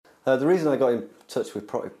The reason I got in touch with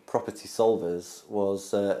Property Solvers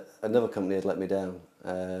was another company had let me down,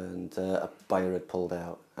 and a buyer had pulled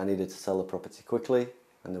out. I needed to sell the property quickly,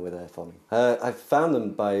 and they were there for me. I found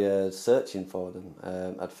them by searching for them.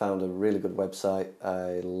 I'd found a really good website.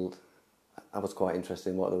 I was quite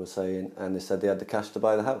interested in what they were saying, and they said they had the cash to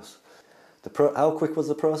buy the house. How quick was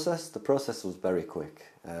the process? The process was very quick.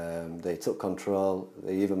 They took control.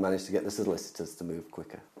 They even managed to get the solicitors to move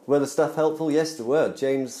quicker. Were the staff helpful? Yes, they were.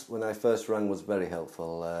 James, when I first rang, was very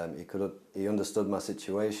helpful. He understood my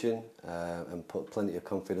situation and put plenty of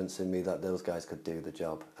confidence in me that those guys could do the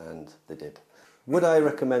job, and they did. Would I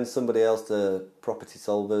recommend somebody else to Property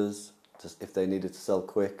Solvers if they needed to sell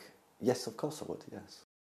quick? Yes, of course I would, yes.